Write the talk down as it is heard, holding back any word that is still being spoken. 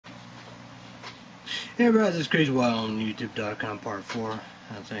Hey everybody, this is Crazy Wild on YouTube.com part 4. I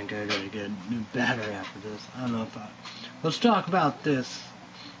think I gotta get a new battery after this. I don't know if let's talk about this.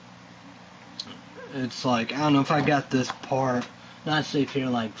 It's like, I don't know if I got this part. Not safe here,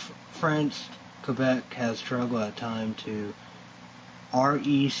 like France, Quebec has struggled at time to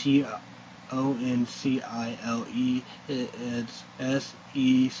RECONCILE. It's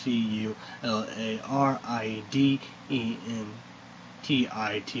SECULARIDENTITY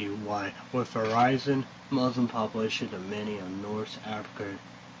with Verizon Muslim population of many of North Africa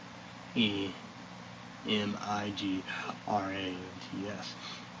EMIGRANTS.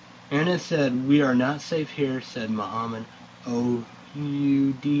 And it said, "We are not safe here," said Muhammad Oudghiri,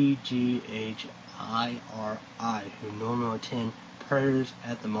 who normally attend prayers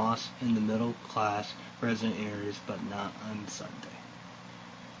at the mosque in the middle class resident areas, but not on Sunday.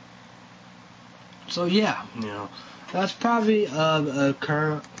 So yeah, that's probably a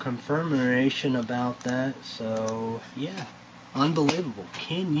confirmation about that. So yeah, unbelievable.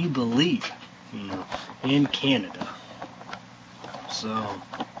 Can you believe, in Canada? So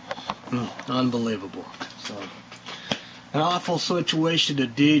unbelievable. So an awful situation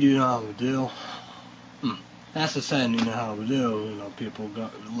indeed. You know how to do. That's the saying. You know how to do. People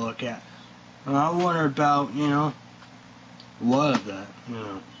look at. And I wonder about what of that.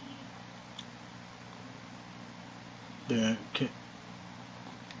 The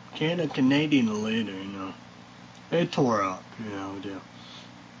Canadian leader, they tore up,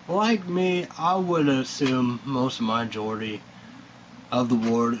 Like me, I would assume most of my majority of the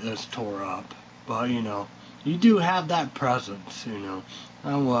world is tore up. But, you do have that presence, And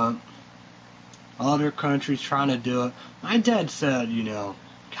what other countries trying to do it. My dad said,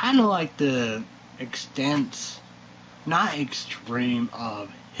 kind of like the extent, not extreme, of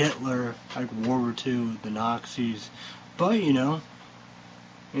Hitler, like World War II, the Nazis, but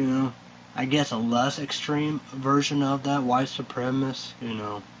I guess a less extreme version of that, white supremacists,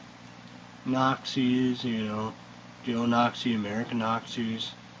 Nazis, Neo-Nazi, American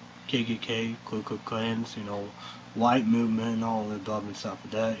Nazis, KKK, Ku Klux Klans, white movement, and all the above and stuff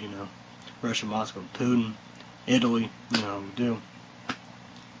like that, Russia, Moscow, Putin, Italy, do.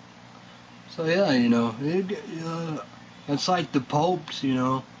 So yeah, it's like the popes,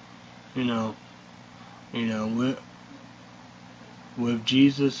 with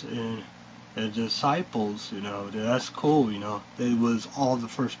Jesus and the disciples, that's cool, They was all the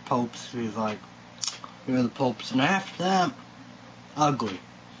first popes. He's like, the popes, and after that, ugly.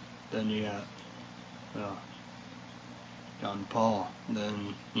 Then you got John Paul.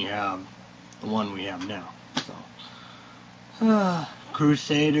 Then you have the one we have now. So,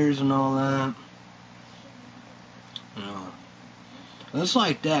 Crusaders and all that. It's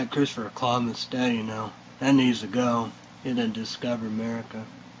like that, Christopher Columbus Day, that needs to go. He didn't discover America.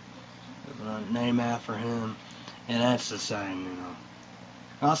 Name after him. And that's the same,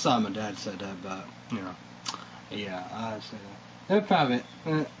 I saw my dad said that, but, yeah, I say that. It probably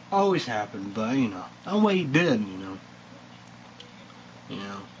always happened, but, the way he did,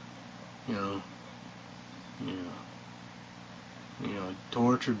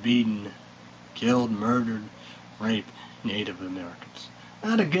 tortured, beaten, killed, murdered, raped Native Americans.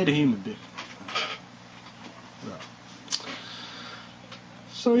 Not a good human being.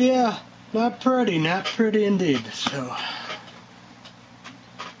 So yeah, not pretty indeed. So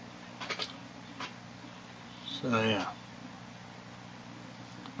yeah,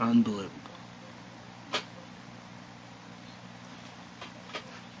 unbelievable.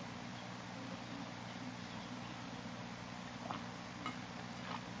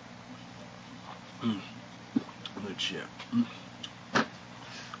 Good shit.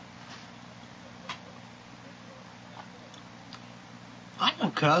 My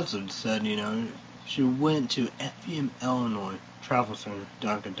cousin said, she went to Effingham, Illinois, Travel Center,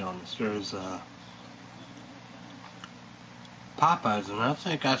 Dunkin Donuts. There's Popeyes, and I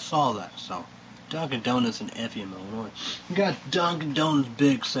think I saw that. So, Dunkin Donuts in Effingham, Illinois. You got Dunkin Donuts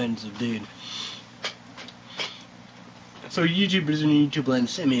big sense of dude. So, YouTubers and YouTube land,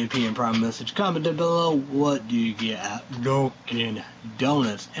 send me a PM prime message. Comment down below, what do you get at Dunkin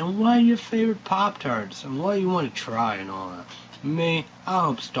Donuts? And what are your favorite Pop-Tarts? And what you want to try and all that. Me, I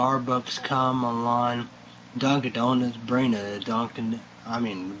hope Starbucks come online. Dunkin Donuts, bring a donut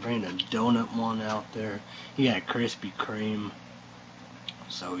one out there. You got Krispy Kreme.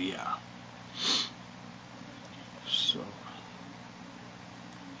 So yeah. So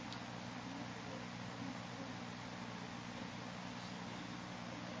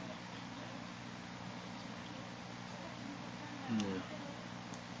yeah.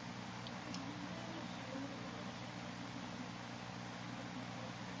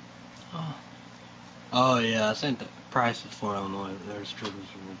 Oh. Oh yeah, I think the prices for Illinois, their strippers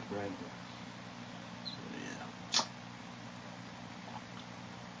were regular. So yeah.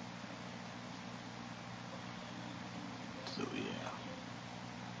 So yeah.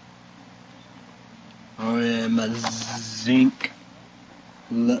 Oh yeah, my zinc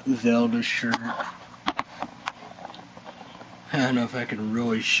Zelda shirt. I don't know if I can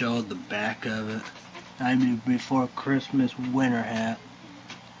really show the back of it. I mean, before Christmas winter hat.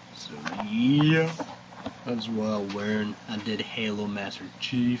 So yeah, that's what I'm wearing. I did Halo Master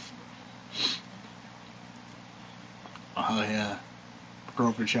Chief. Oh yeah,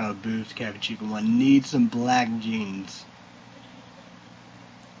 girlfriend child boots, cabin chicken one. Need some black jeans.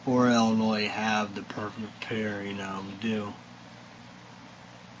 For Illinois have the perfect pair, you know, do.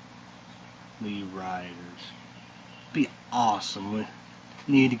 Lee Riders. Be awesome. We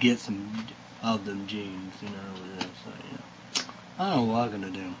need to get some of them jeans, you know, so, you know. I don't know what I'm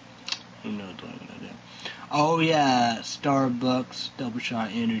gonna do. Who knows what I'm gonna do. Oh yeah, Starbucks double shot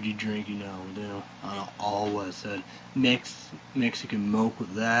energy drink, you know, I don't know all what I said. Mexican mocha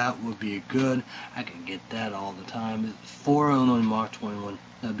with that would be good. I can get that all the time. It's 4 Illinois Mark 21.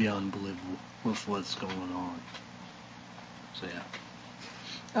 That'd be unbelievable with what's going on. So yeah.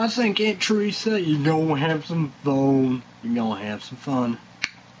 I think Aunt Teresa, you're gonna have some fun. You're gonna have some fun.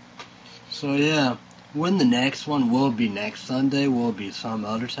 So yeah. When the next one will be next Sunday, will be some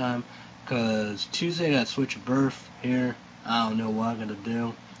other time. Cause Tuesday I got switch of birth here. I don't know what I'm gonna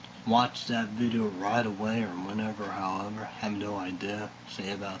do. Watch that video right away or whenever, however. Have no idea.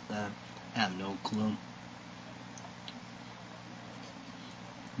 Say about that. Have no clue.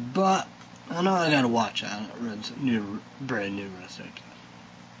 But I know I gotta watch that brand new recipe.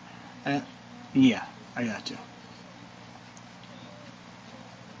 Yeah, I got to.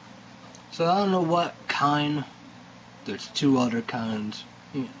 So I don't know what kind. There's 2 other kinds.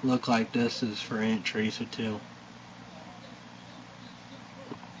 Look like this is for Aunt Teresa too.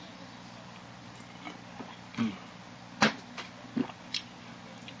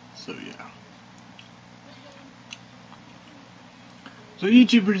 So yeah. So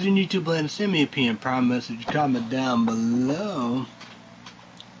YouTubers and YouTube land, send me a PM Prime message, comment down below.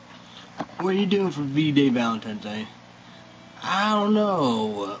 What are you doing for V-Day Valentine's Day? I don't know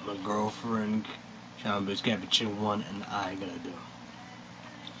what my girlfriend, Chambers Cappuccino 1 and I gonna do.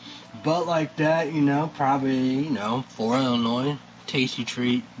 But like that, you know, probably, you know, for Illinois, tasty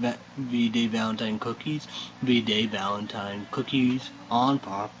treat, V-Day Valentine cookies, V-Day Valentine cookies on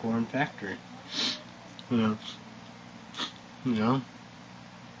Popcorn Factory. You know,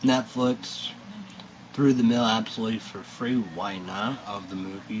 Netflix through the mail absolutely for free. Why not? Of the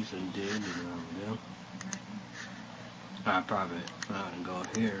movies and did, you know. I'm probably gonna go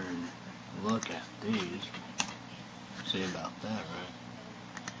here and look at these. See about that, right?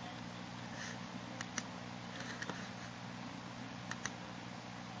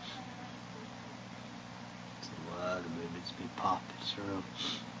 Movies be popping through.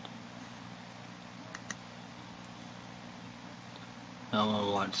 I want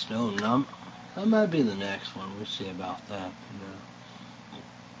to watch Stone. That might be the next one. We'll see about that.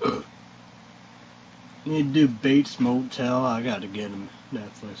 You know. Need to do Bates Motel. I got to get him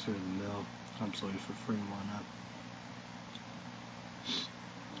Netflix through the mail. Absolutely for free. Why not?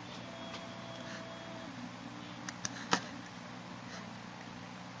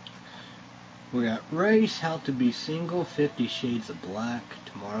 We got Race, How to Be Single, 50 Shades of Black,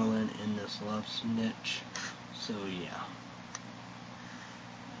 Tomorrowland, In This Love Snitch. So yeah.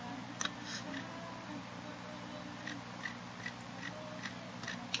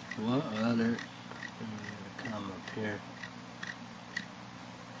 What other? Come up here.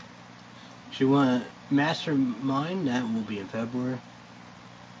 She want Mastermind, that will be in February.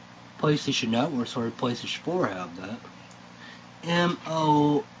 PlayStation Network, sorry, PlayStation 4 have that.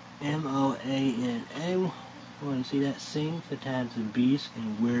 M-O-A-N-A. Want to see that? Sing, Fatales and Beasts,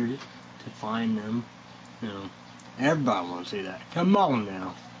 and Where to Find Them. You know, everybody wants to see that. Come on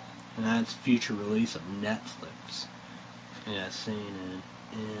now. And that's future release of Netflix. Yeah, Sing and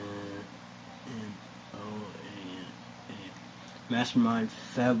M-O-A-N-A. Mastermind,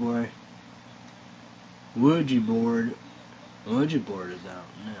 February. Ouija board is out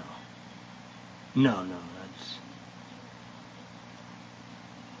now. No, that's...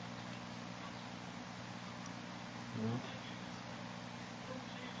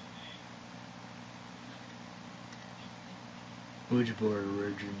 Ouija board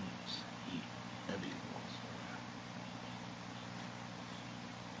origins.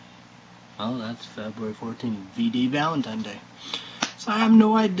 Oh, that's February 14th, V-Day Valentine's Day. So I have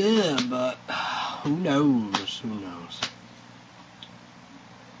no idea, but who knows?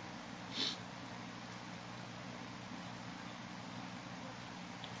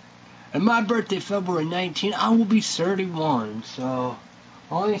 And my birthday, February 19th, I will be 31. So,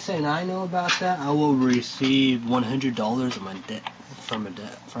 only thing I know about that, I will receive $100 of my from a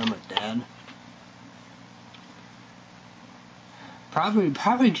dad.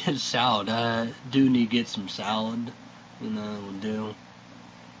 Probably get salad. I do need to get some salad. We'll do.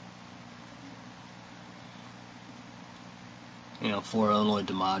 4 Illinois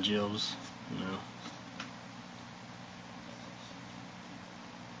DiMaggios.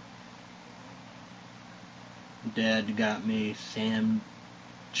 Dad got me Sam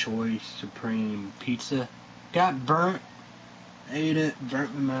Choice Supreme Pizza. Got burnt. Ate it.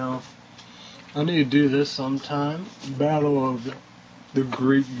 Burnt my mouth. I need to do this sometime. Battle of the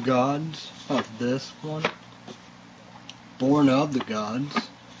Greek gods of this one. Born of the gods.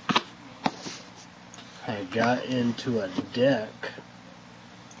 I got into a deck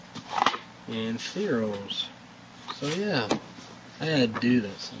and cereals. So yeah, I had to do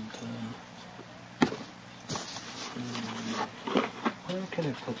that sometime. Where can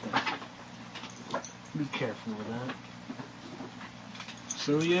I put that? Be careful with that.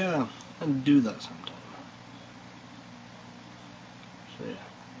 So yeah, I had to do that sometime. So yeah.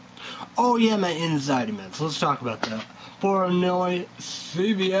 Oh yeah, my anxiety meds. Let's talk about that. For Illinois,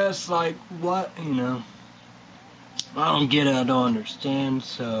 CVS, like what? I don't get it. I don't understand.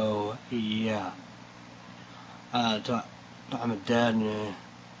 So yeah. I'm a dad, and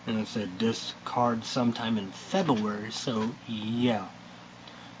it said discard sometime in February. So yeah.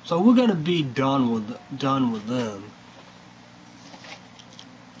 So we're gonna be done with them.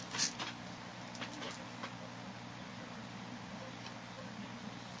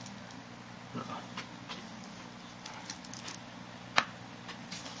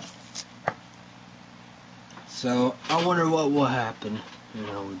 So I wonder what will happen. We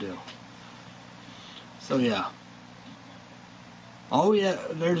do. So yeah. Oh yeah,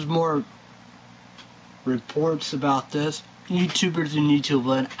 there's more reports about this. YouTubers in YouTube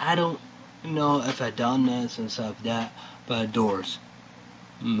land. I don't know if I done this and stuff like that, but adores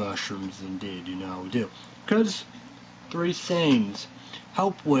mushrooms indeed. We do. Because 3 things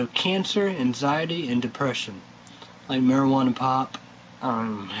help with cancer, anxiety, and depression. Like marijuana pop.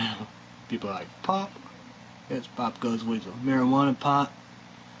 People are like pop. Yes, pop goes with them. Marijuana pot,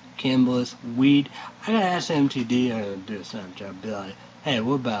 cannabis, weed. I gotta ask MTD, I gotta do a Snapchat, be like, hey,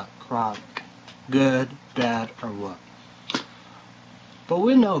 what about chronic? Good, bad, or what? But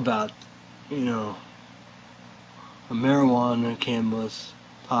we know about, marijuana, cannabis,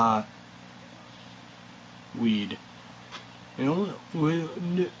 pot, weed.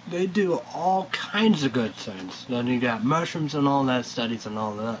 They do all kinds of good things. Then you got mushrooms and all that, studies and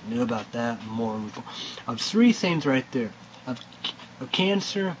all that. Knew about that and more. Of 3 things right there. Of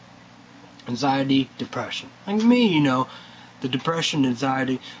cancer, anxiety, depression. Like me, the depression,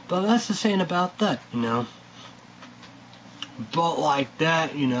 anxiety. But that's the saying about that, But like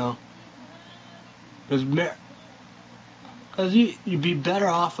that, Because you'd be better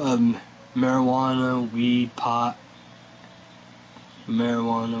off of marijuana, weed, pot.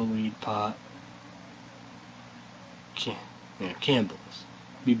 Marijuana, weed, pot, cannabis.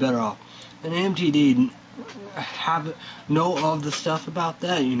 Be better off. And MTD know of the stuff about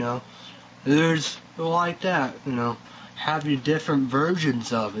that, There's like that, Have your different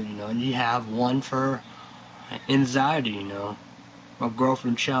versions of it, You have one for anxiety, My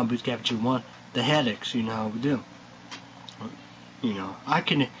girlfriend Shelby's got you one. The headaches, we do.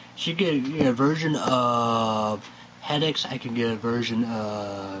 She get a version of headaches. I can get a version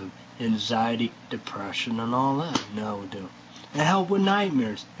of anxiety, depression, and all that. We do. And help with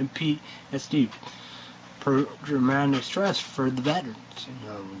nightmares and PTSD, post-traumatic stress for the veterans.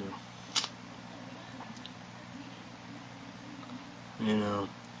 We do.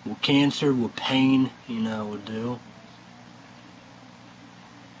 With cancer, with pain, we do.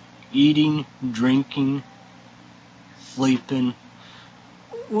 Eating, drinking, sleeping,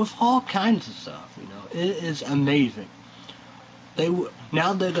 with all kinds of stuff, It is amazing.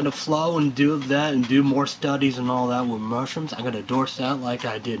 Now they're going to flow and do that and do more studies and all that with mushrooms. I'm going to endorse that like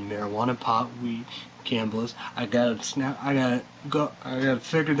I did marijuana, pot, weed, cannabis. I got to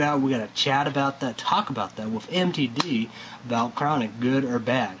figure that out. We got to chat about that, talk about that with MTD about chronic, good or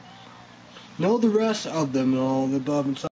bad. Know the rest of them, all the above and so.